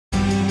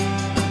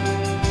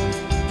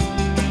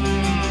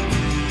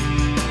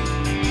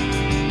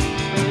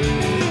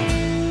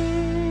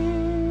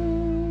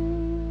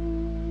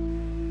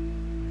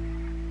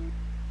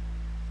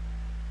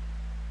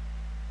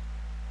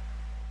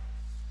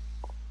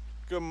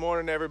Good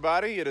morning,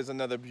 everybody. It is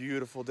another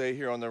beautiful day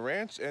here on the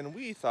ranch, and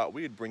we thought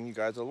we'd bring you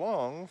guys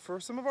along for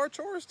some of our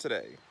chores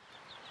today.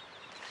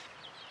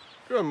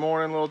 Good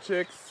morning, little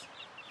chicks.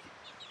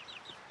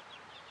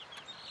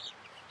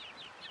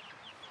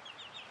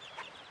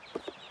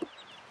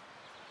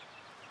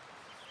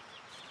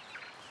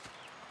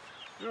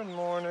 Good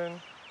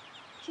morning.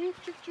 Cheeks.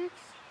 You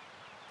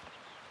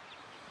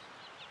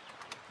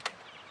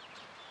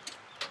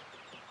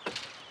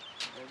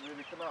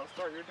ready to come out and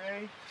start your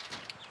day?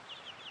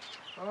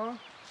 Huh?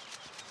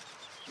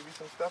 Give you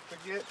some stuff to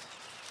get.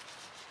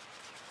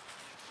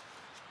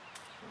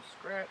 Some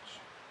scratch.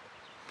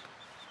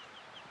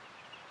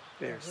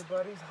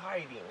 Everybody's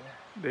hiding.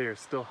 They are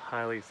still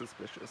highly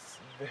suspicious.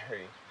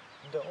 Very.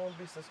 Don't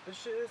be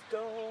suspicious.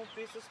 Don't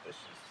be suspicious.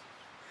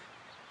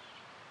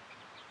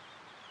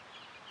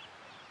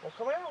 Well,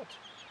 come out.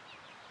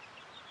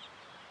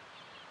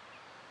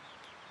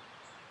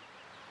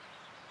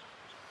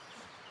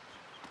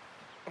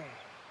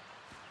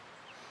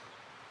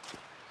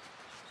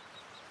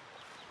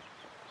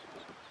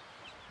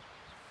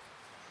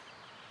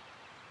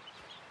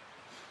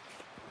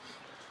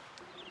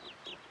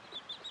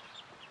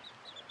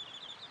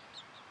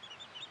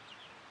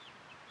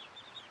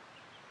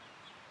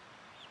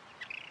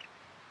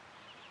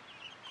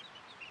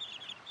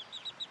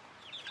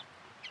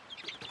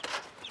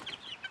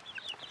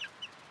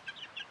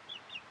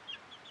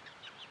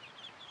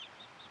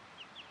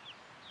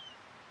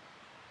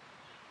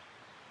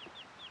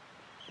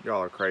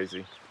 Y'all are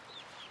crazy.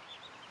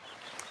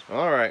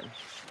 All right,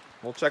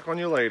 we'll check on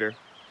you later.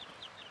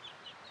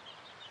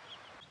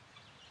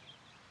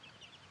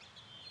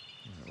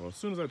 Well, as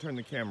soon as I turn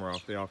the camera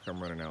off, they all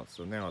come running out,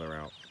 so now they're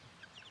out.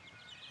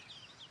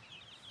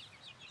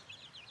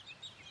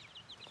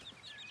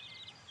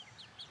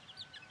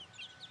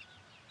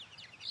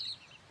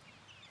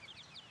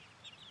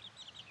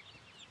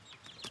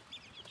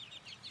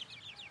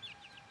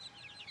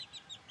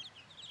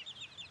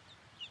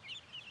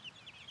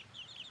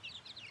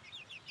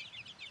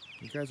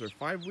 You guys are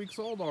 5 weeks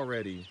old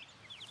already.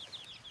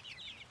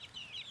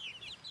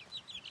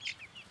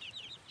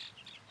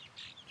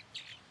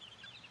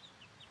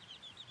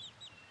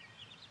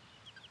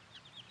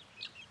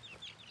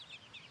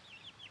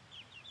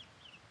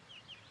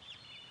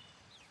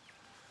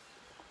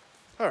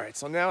 All right,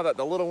 so now that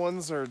the little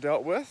ones are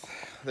dealt with,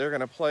 they're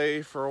gonna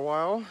play for a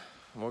while,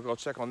 and we'll go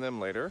check on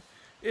them later.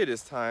 It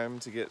is time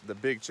to get the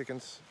big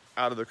chickens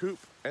out of the coop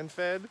and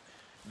fed,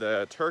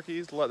 the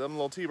turkeys, let them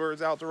little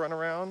T-birds out to run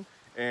around,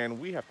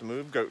 and we have to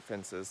move goat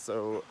fences,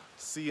 so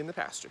see you in the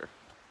pasture.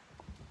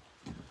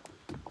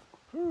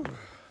 Whew.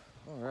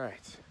 All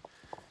right,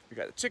 we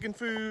got the chicken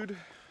food,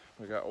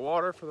 we got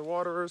water for the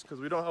waterers, because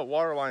we don't have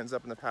water lines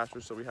up in the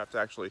pasture, so we have to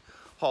actually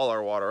haul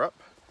our water up,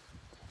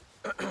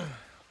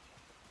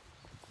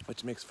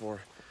 which makes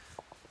for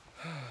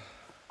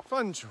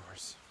fun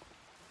chores.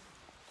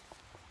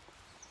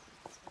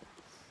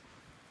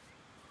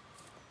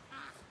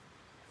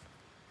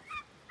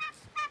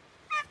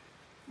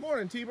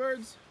 Morning,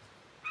 T-birds.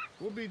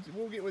 We'll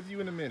get with you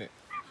in a minute.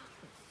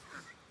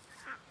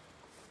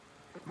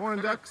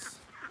 Morning, ducks.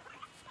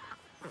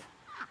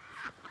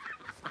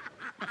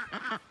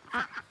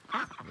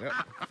 Yep.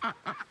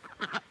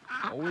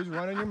 Always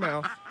running your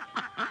mouth.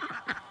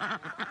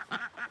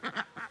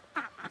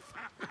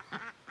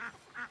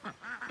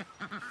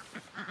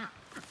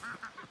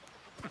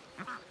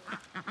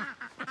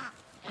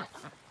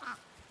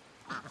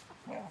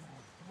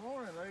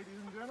 Morning, ladies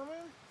and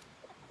gentlemen.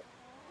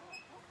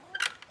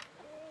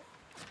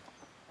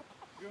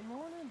 Good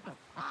morning.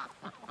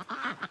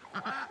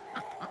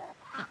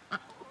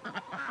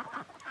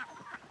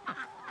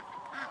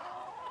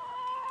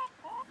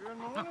 Good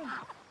morning.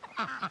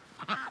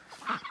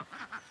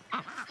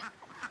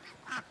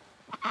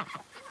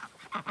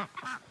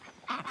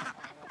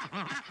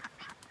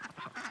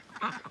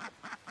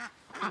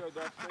 Here you go,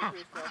 Duck. Take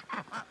your stuff.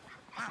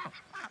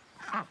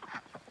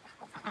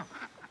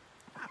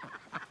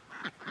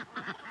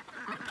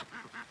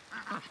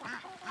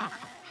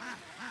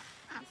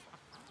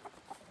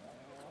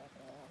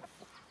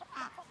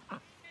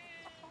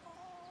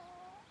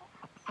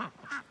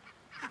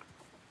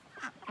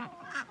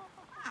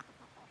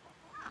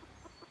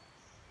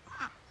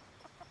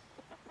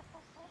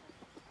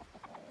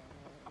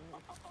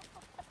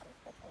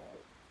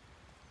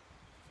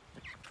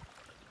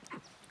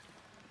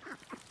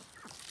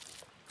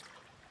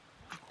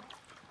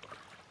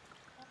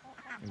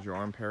 Is your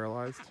arm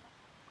paralyzed?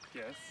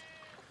 Yes.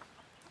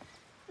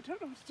 I don't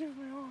know what to do with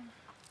my arm.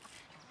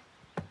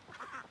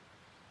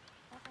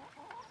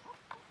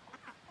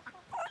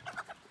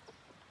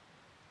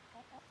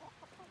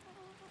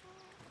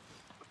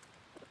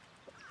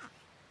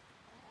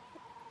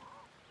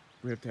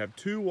 We have to have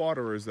 2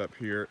 waterers up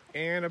here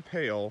and a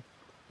pail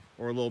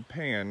or a little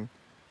pan,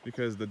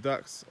 because the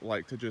ducks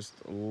like to just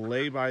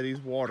lay by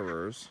these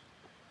waterers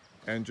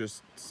and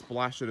just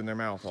splash it in their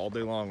mouth all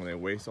day long, and they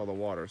waste all the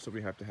water. So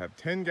we have to have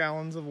 10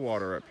 gallons of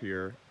water up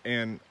here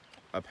and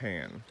a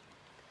pan.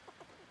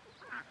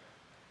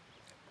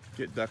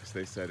 Get ducks,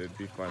 they said. It'd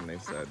be fun, they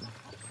said.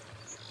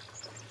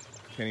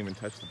 Can't even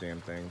touch the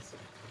damn things.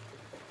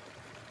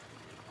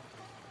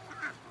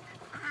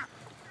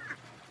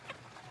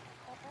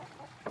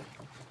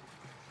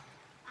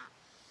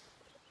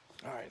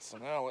 All right, so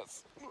now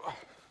let's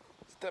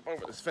step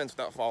over this fence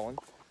without falling.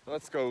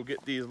 Let's go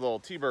get these little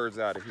T-birds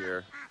out of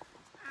here.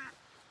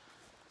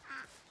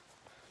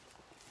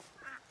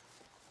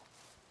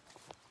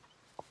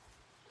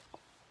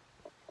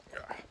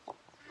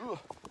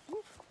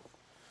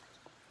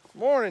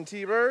 Morning,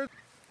 T-bird.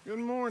 Good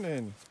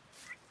morning.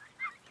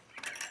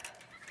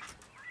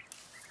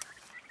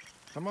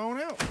 Come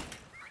on out.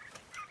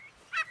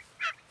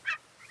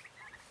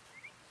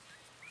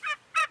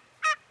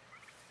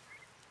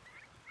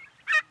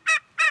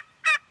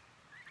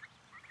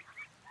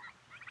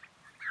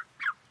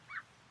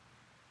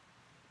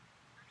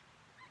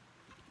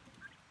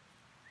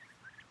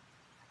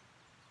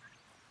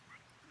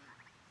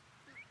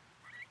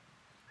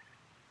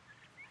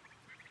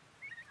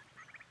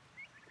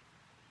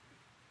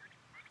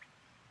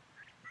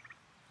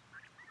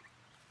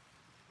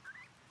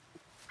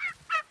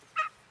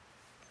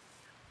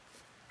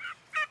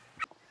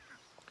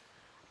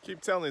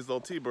 Keep telling these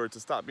little T-birds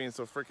to stop being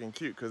so freaking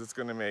cute because it's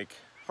going to make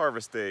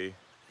harvest day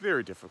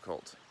very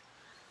difficult.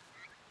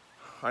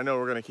 I know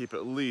we're going to keep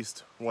at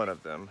least one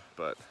of them,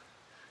 but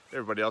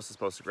everybody else is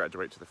supposed to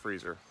graduate to the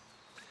freezer.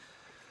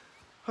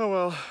 Oh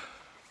well.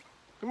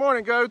 Good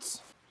morning,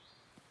 goats.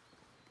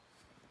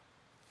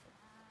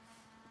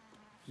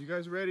 You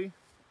guys ready?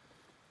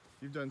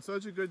 You've done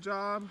such a good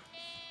job.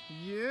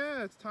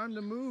 Yeah, it's time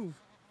to move.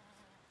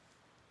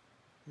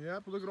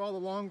 Yep, look at all the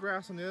long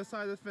grass on the other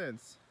side of the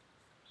fence.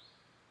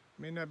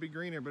 May not be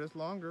greener, but it's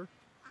longer.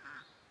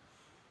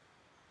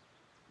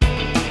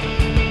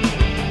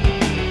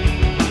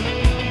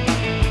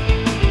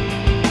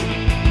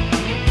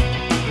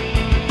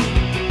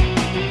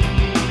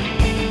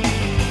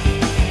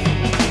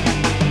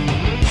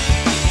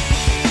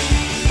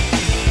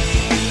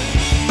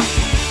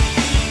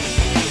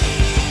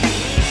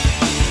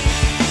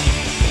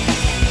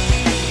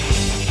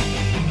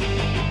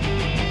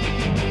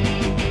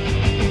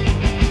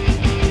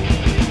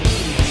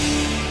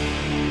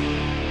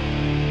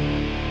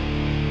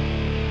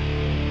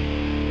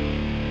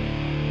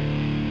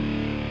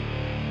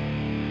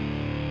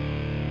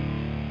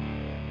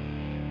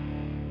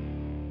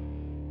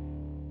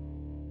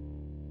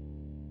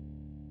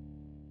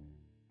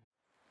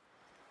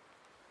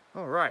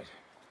 All right,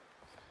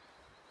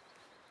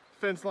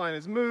 fence line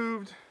is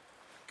moved,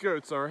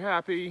 goats are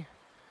happy,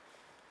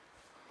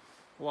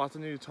 lots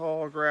of new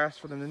tall grass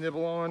for them to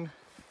nibble on.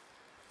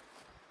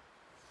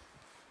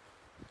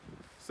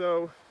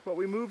 So what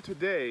we moved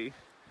today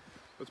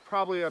was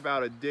probably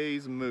about a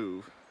day's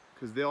move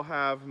because they'll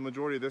have the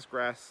majority of this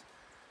grass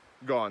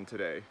gone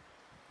today.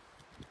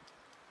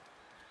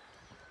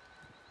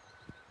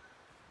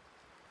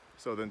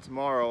 So then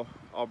tomorrow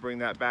I'll bring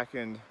that back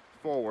end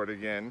forward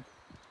again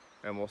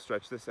and we'll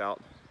stretch this out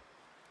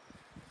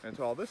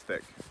until all this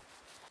thick.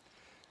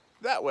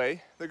 That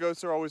way, the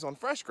goats are always on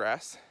fresh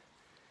grass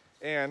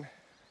and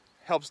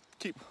helps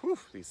keep, whew,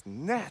 these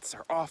gnats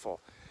are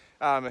awful.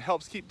 It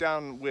helps keep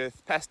down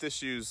with pest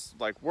issues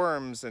like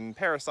worms and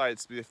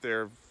parasites if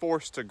they're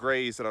forced to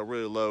graze at a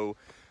really low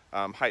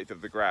height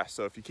of the grass.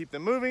 So if you keep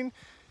them moving,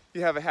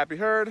 you have a happy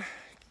herd.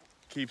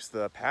 Keeps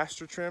the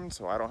pasture trimmed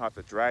so I don't have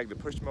to drag the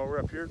push mower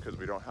up here because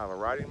we don't have a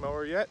riding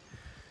mower yet.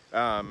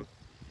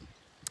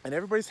 And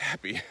everybody's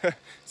happy.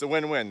 It's a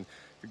win-win.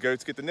 The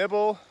goats get the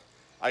nibble,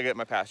 I get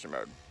my pasture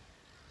mode.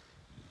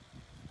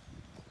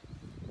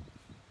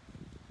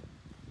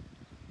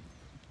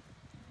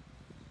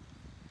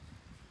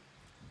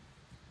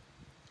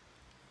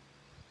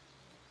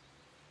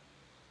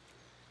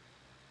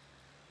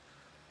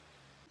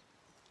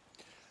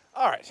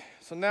 All right,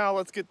 so now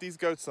let's get these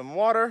goats some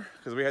water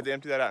because we had to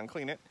empty that out and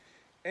clean it.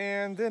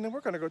 And then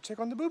we're gonna go check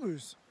on the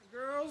boo-boos.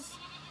 Girls,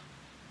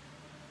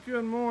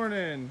 good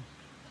morning.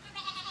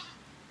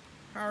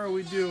 How are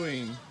we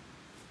doing?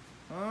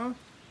 Huh?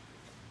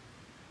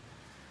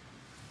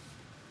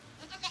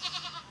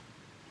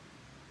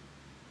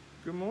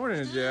 Good morning,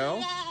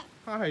 Adele.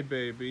 Hi,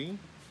 baby.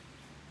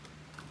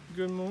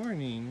 Good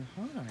morning.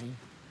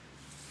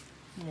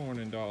 Hi.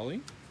 Morning,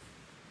 Dolly.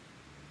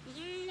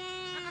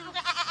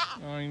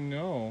 I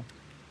know.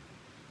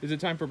 Is it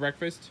time for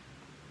breakfast?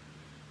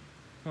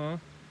 Huh?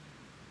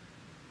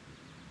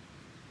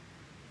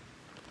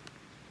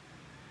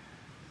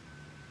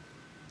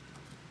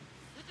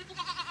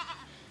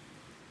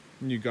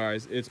 You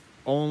guys, it's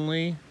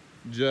only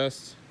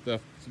just the,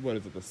 what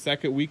is it, the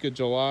second week of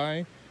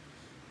July,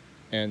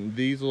 and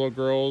these little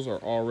girls are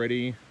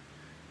already,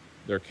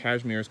 their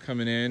cashmere's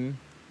coming in.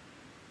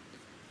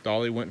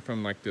 Dolly went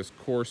from like this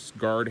coarse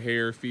guard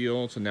hair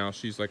feel to now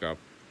she's like a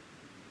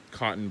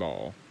cotton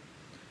ball.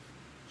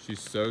 She's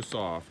so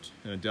soft,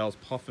 and Adele's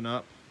puffing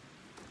up.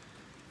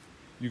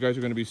 You guys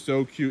are gonna be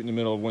so cute in the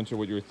middle of winter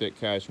with your thick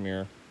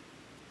cashmere.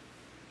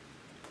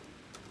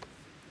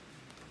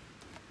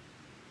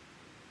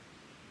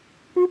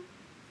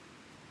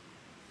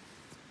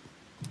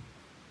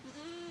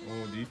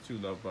 Oh, these two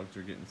love bugs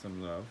are getting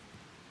some love.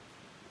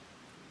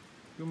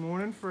 Good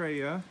morning,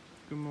 Freya.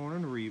 Good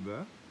morning,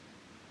 Reba.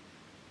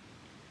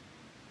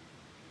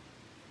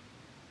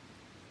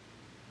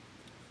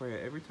 Freya,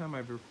 every time I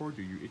record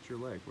you, you itch your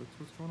leg.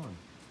 What's going on?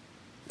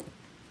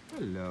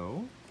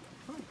 Hello.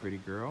 Hi, pretty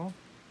girl.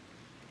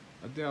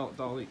 Adele,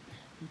 Dolly,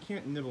 you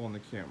can't nibble on the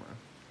camera.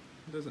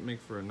 It doesn't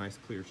make for a nice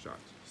clear shot,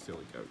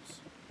 silly goats.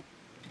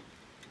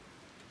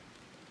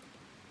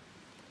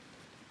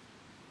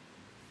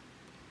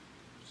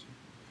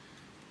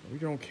 We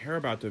don't care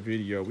about the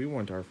video, we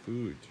want our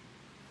food.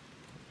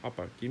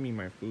 Papa, give me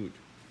my food.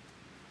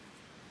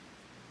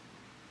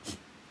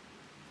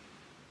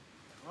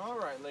 All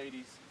right,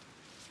 ladies.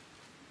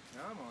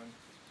 Come on.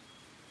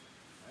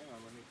 Hang on,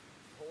 let me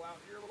pull out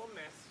your little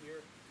mess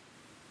here.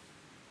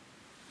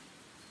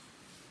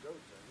 Goats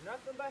are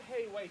nothing but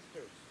hay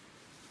wasters.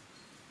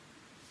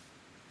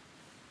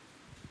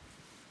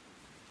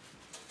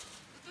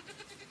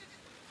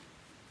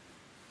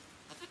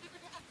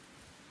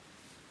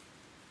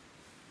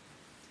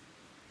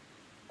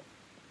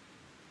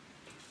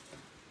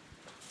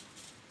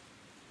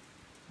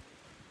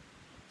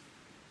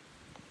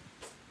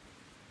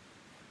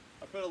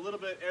 I put a little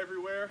bit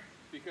everywhere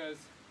because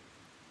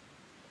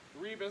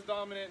Reba's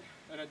dominant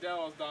and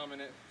Adele is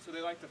dominant, so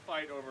they like to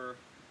fight over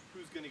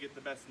who's going to get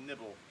the best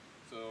nibble.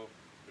 So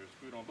there's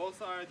food on both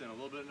sides and a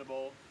little bit in the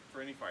bowl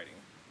for any fighting.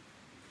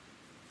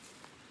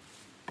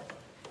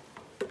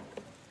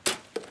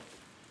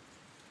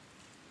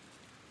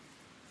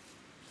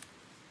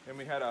 And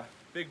we had a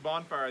big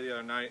bonfire the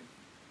other night,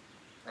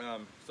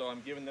 so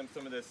I'm giving them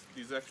some of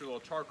these extra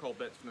little charcoal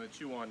bits for them to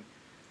chew on,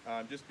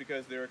 just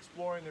because they're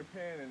exploring their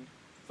pen and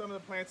some of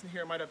the plants in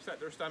here might upset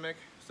their stomach,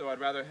 so I'd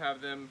rather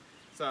have them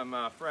some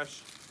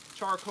fresh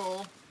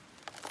charcoal,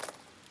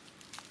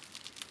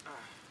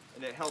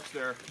 and it helps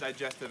their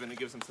digestive and it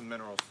gives them some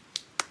minerals.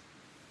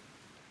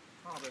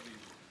 Oh, baby.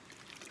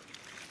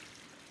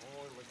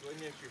 Oh my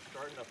goodness, you're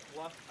starting to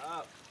fluff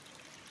up.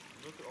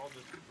 Look at all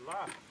this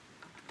fluff.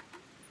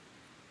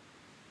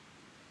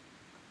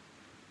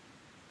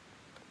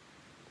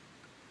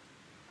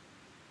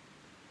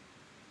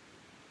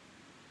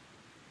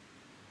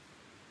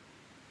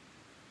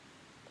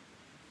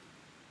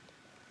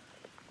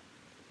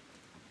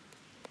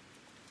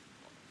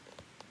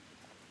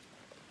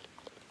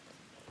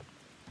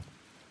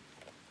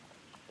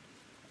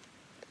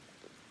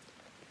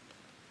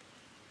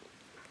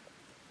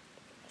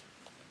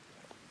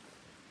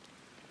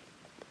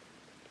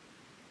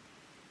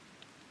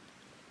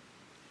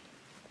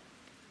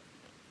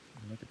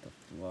 Look at the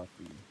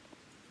fluffy.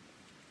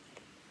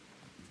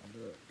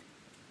 Look.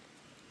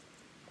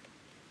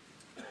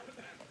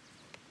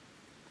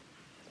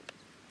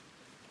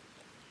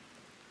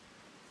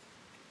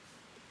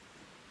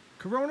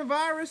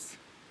 Coronavirus?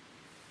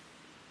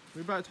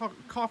 We about to talk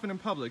coughing in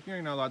public. You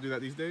ain't not allowed to do that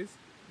these days.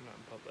 Not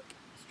in public.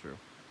 It's true.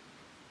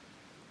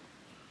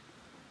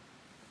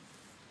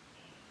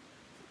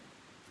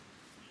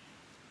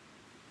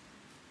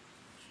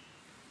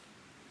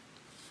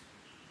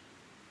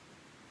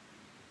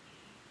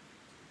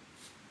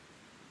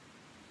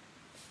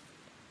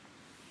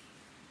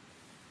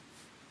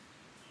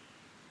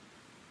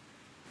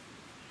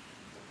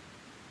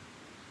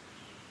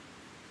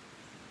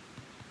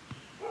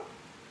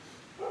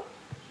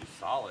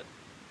 Solid.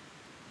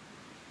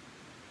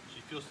 She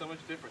feels so much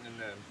different than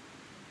them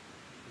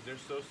because they're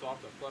so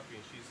soft and fluffy,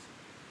 and she's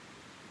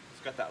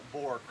got that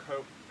boar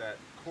coat, that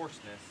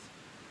coarseness.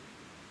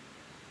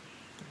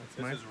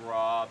 This is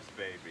Rob's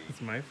baby.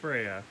 It's my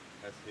Freya.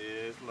 That's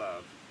his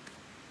love.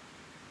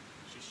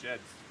 She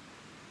sheds.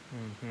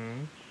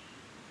 Mm-hmm.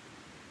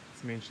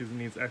 This means she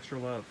needs extra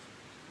love.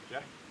 Yeah.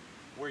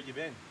 Where you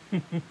been?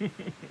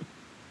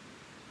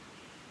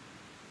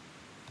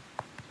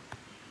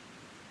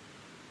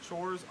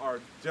 Chores are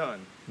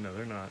done. No,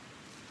 they're not.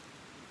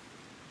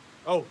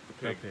 Oh, the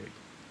pig. The pig.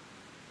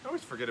 I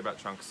always forget about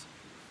Chunks.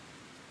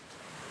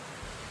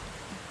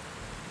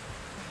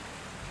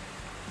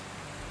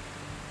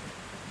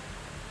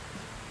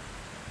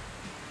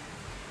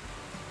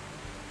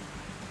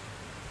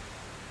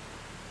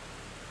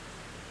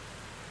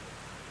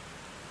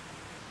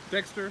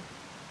 Dexter,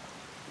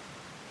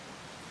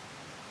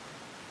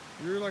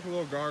 you're like a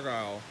little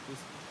gargoyle,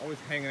 just always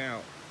hanging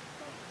out.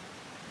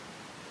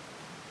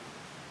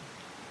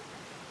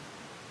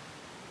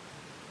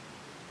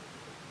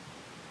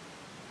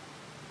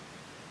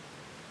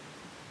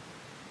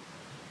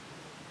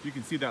 You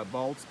can see that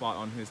bald spot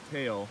on his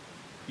tail.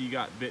 He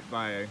got bit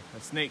by a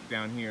snake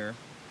down here.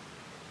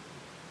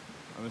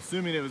 I'm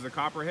assuming it was a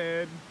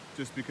copperhead,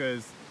 just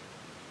because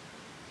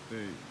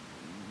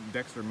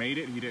Dexter made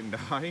it, he didn't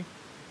die.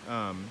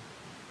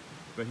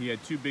 But he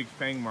had two big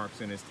fang marks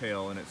in his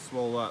tail, and it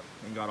swole up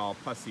and got all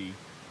pussy.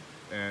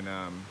 And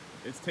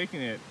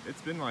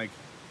it's been like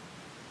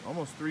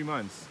almost 3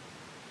 months.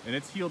 And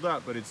it's healed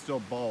up, but it's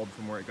still bald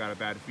from where it got a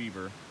bad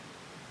fever.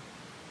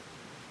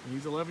 And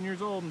he's 11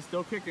 years old and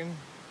still kicking,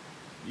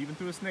 even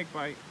through a snake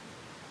bite.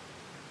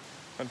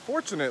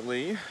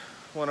 Unfortunately,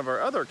 one of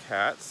our other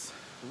cats,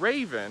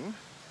 Raven,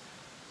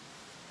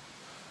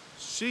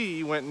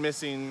 she went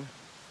missing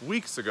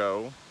weeks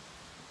ago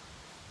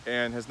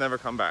and has never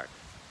come back.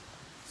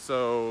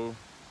 So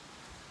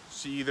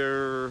she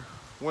either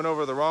went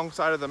over the wrong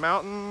side of the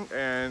mountain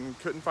and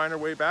couldn't find her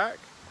way back,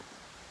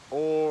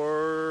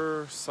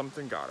 or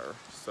something got her.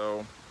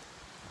 So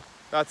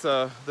that's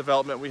a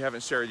development we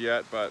haven't shared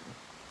yet, but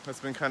it's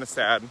been kind of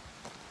sad.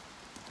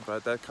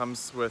 But that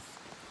comes with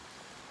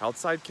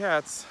outside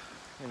cats,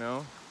 you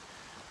know.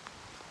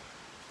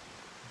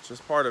 It's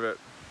just part of it.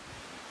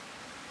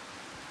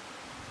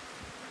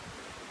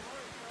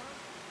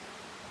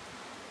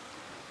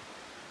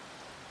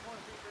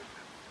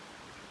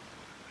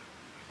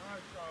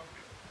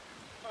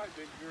 Hi,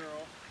 big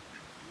girl.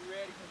 You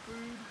ready for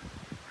food?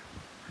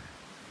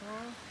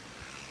 Huh?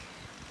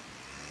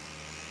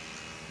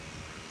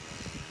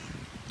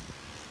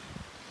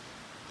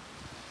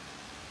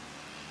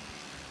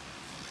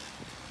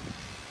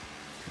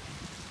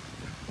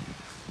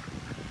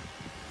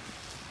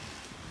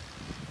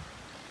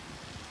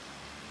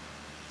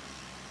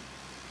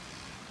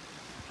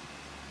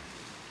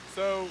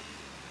 So,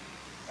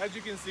 as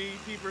you can see,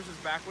 Peepers is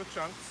back with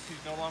Chunks.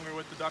 He's no longer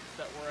with the ducks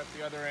that were at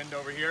the other end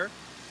over here.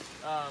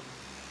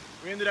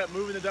 We ended up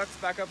moving the ducks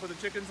back up with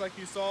the chickens like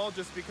you saw,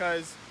 just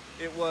because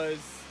it was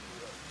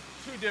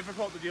too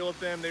difficult to deal with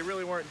them. They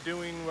really weren't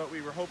doing what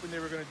we were hoping they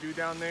were going to do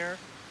down there.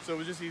 So it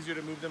was just easier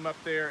to move them up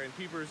there, and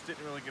Peepers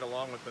didn't really get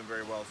along with them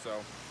very well. So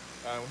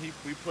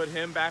we put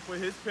him back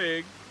with his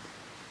pig,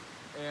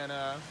 and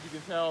you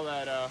can tell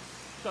that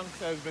Chunks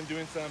has been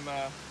doing some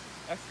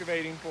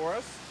excavating for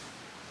us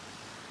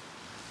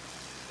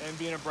and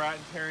being a brat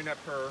and tearing up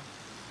her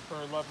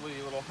lovely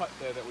little hut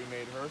there that we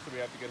made her. So we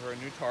have to get her a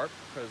new tarp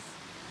because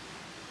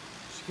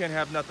she can't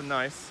have nothing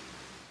nice.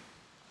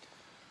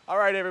 All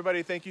right,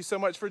 everybody, thank you so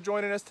much for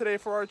joining us today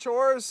for our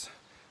chores.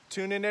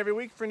 Tune in every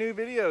week for new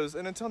videos.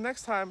 And until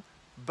next time,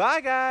 bye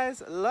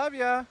guys, love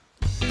ya.